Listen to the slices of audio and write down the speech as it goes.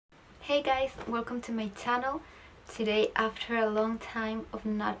Hey guys, welcome to my channel. Today, after a long time of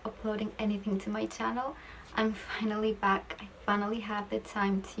not uploading anything to my channel, I'm finally back. I finally have the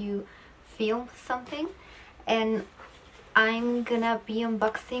time to film something, and I'm gonna be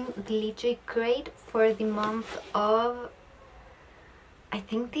unboxing the Litjoy crate for the month of, I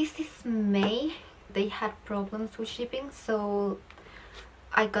think this is May. They had problems with shipping, so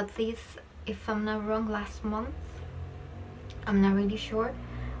I got this, if I'm not wrong, last month. I'm not really sure,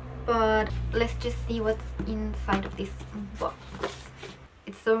 but let's just see what's inside of this box.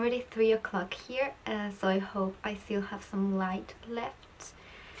 It's already 3 o'clock here, so I hope I still have some light left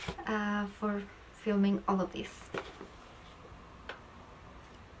for filming all of this.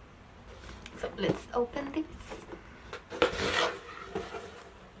 So let's open this.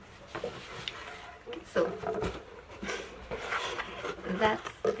 So that's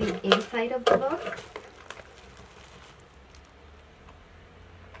the inside of the box.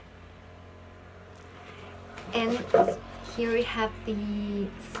 And here we have the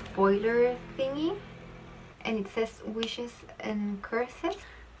spoiler thingy, and it says wishes and curses.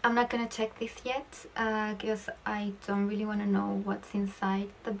 I'm not gonna check this yet because I don't really want to know what's inside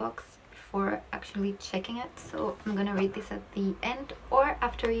the box before actually checking it, so I'm gonna read this at the end or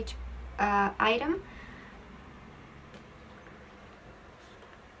after each item.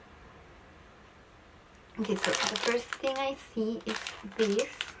 Okay, so the first thing I see is this.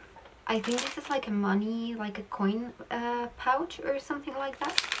 I think this is like a money, like a coin pouch or something like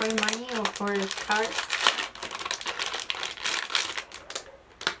that, for money or for cards.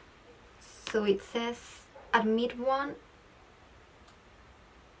 So it says, admit one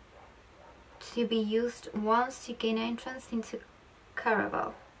to be used once you gain entrance into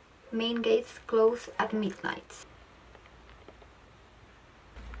Caraval. Main gates close at midnight.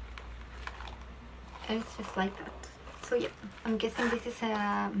 And it's just like that. So yeah, I'm guessing this is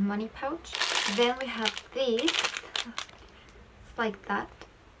a money pouch. Then we have this. It's like that.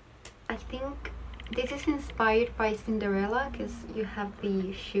 I think this is inspired by Cinderella because you have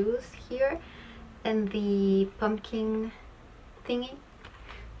the shoes here and the pumpkin thingy,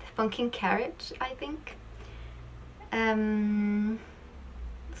 the pumpkin carriage, I think.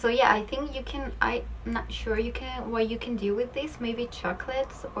 So yeah, I think you can, I'm not sure what you can do with this. Maybe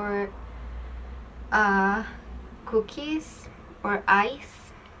chocolates or cookies or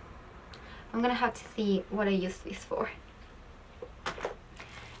ice. I'm gonna have to see what I use this for.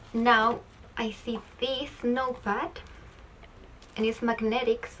 Now I see this notepad, and it's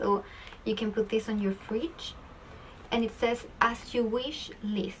magnetic, so you can put this on your fridge, and it says as you wish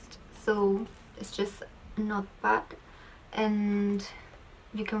list. So it's just a notepad and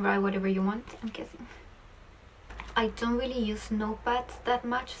you can write whatever you want, I'm guessing. I don't really use notepads that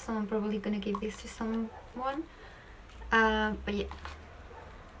much, so I'm probably gonna give this to someone. But yeah.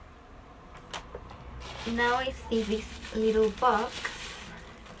 Now I see this little box.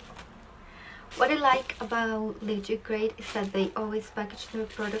 What I like about Litjoy Crate is that they always package their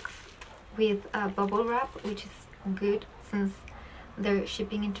products with bubble wrap, which is good since they're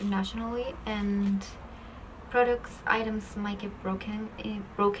shipping internationally and items might get broken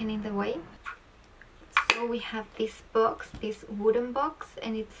in the way. So we have this box, this wooden box,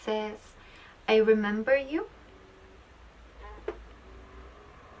 and it says, I remember you.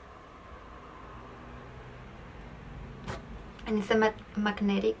 And it's a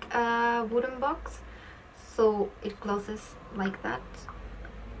magnetic wooden box, so it closes like that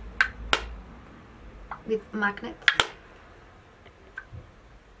with magnets.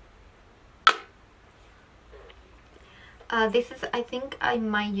 This is, I think I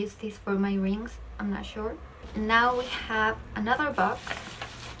might use this for my rings, I'm not sure. Now we have another box,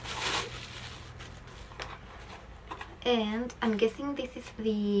 and I'm guessing this is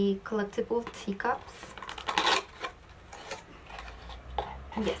the collectible teacups.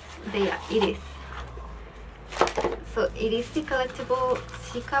 Yes, it is. So it is the collectible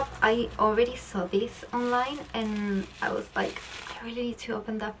teacup. I already saw this online and I was like, I really need to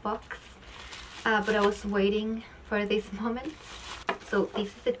open that box, but I was waiting for this moment. So this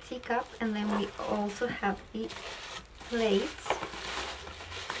is the teacup, and then we also have the plates.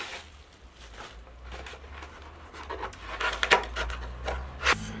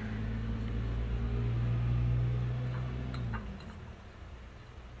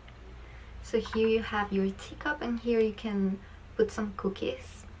 So here you have your teacup, and here you can put some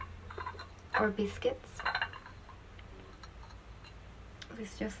cookies or biscuits.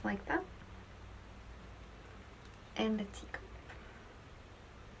 It's just like that. And the teacup.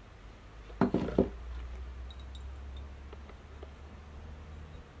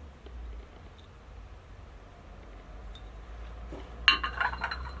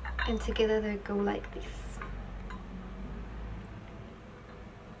 and together they go like this.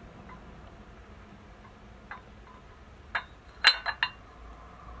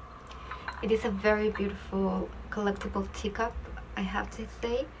 It is a very beautiful collectible teacup, I have to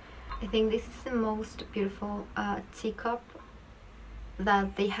say. I think this is the most beautiful teacup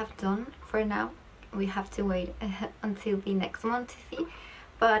that they have done for now. We have to wait until the next one to see,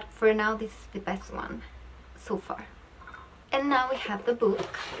 but for now this is the best one so far. And now we have the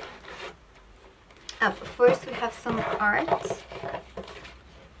book. First we have some art.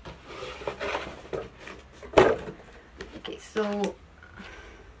 Okay, so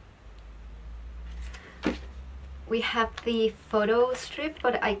we have the photo strip,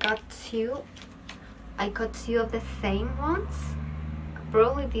 but I got two of the same ones.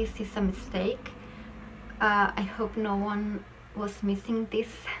 Probably this is a mistake. I hope no one was missing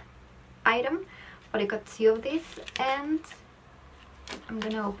this item, but I got two of these, and I'm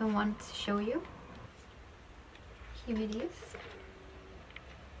gonna open one to show you. Here it is.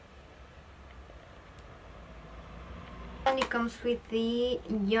 And it comes with the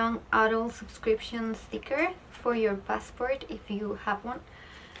young adult subscription sticker for your passport if you have one.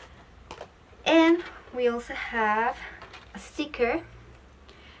 And we also have a sticker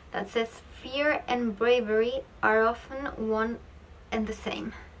that says fear and bravery are often one and the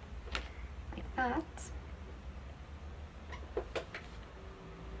same, like that.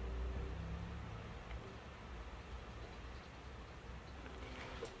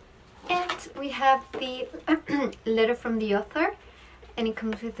 And we have the letter from the author, and it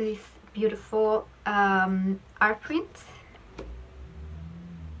comes with this beautiful art print.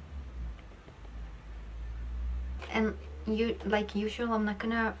 And like usual, I'm not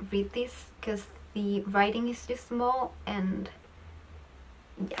gonna read this because the writing is too small, and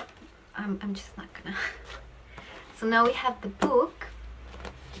yeah, I'm just not gonna. So now we have the book,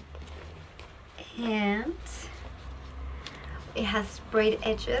 and it has sprayed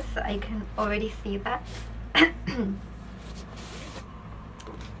edges. I can already see that.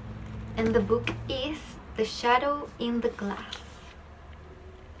 And the book is The Shadow in the Glass.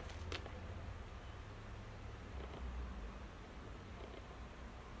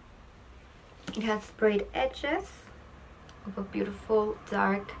 It has sprayed edges of a beautiful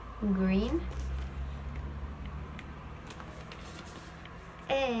dark green,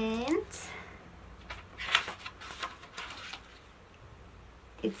 and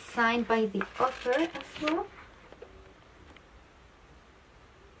it's signed by the author as well.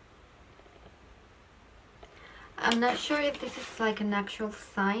 I'm not sure if this is like an actual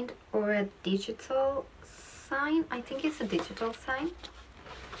sign or a digital sign. I think it's a digital sign.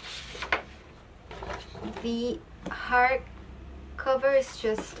 The hardcover is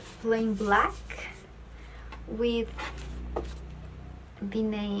just plain black with the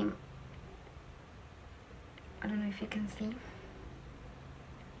name. I don't know if you can see.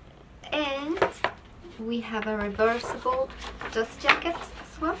 And we have a reversible dust jacket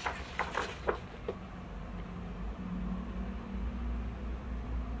as well.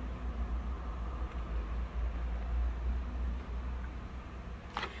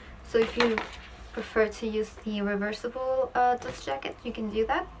 So if you prefer to use the reversible dust jacket, you can do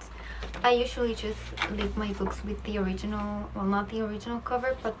that. I usually just leave my books with the original, well, not the original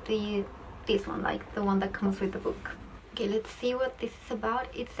cover, but this one, like the one that comes with the book. Okay, let's see what this is about.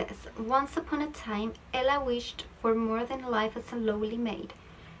 It says, once upon a time, Ella wished for more than life as a lowly maid.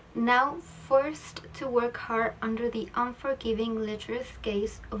 Now, forced to work hard under the unforgiving, lecherous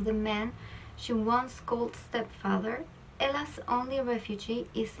gaze of the man she once called stepfather, Ella's only refuge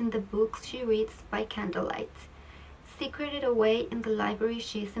is in the books she reads by candlelight, secreted away in the library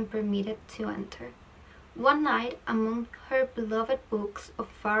she isn't permitted to enter. One night, among her beloved books of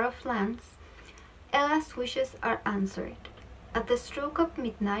far-off lands, Ella's wishes are answered. At the stroke of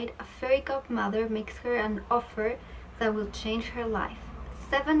midnight, a fairy godmother makes her an offer that will change her life.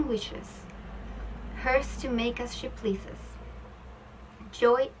 7 wishes, hers to make as she pleases.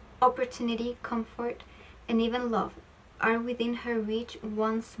 Joy, opportunity, comfort, and even love are within her reach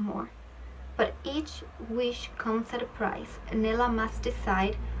once more. But each wish comes at a price, and Ella must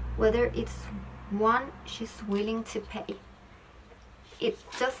decide whether it's one she's willing to pay. It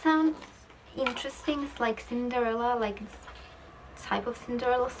does sound interesting. It's like Cinderella, like it's type of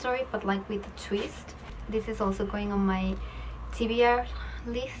Cinderella story, but like with a twist. This is also going on my TBR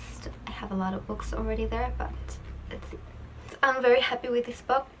list. I have a lot of books already there, but let's see. I'm very happy with this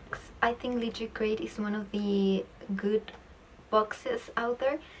box. I think Litjoy Crate is one of the good boxes out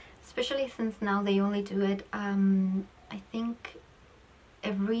there, especially since now they only do it I think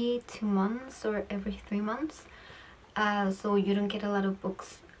every 2 months or every 3 months, so you don't get a lot of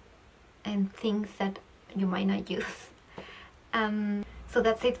books and things that you might not use. So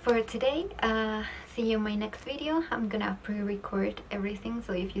that's it for today. See you in my next video. I'm gonna pre-record everything,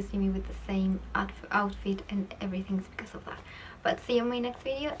 so if you see me with the same outfit and everything's because of that. But see you in my next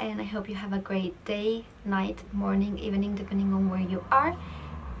video, and I hope you have a great day, night, morning, evening, depending on where you are.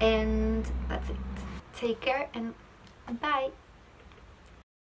 And that's it. Take care and bye.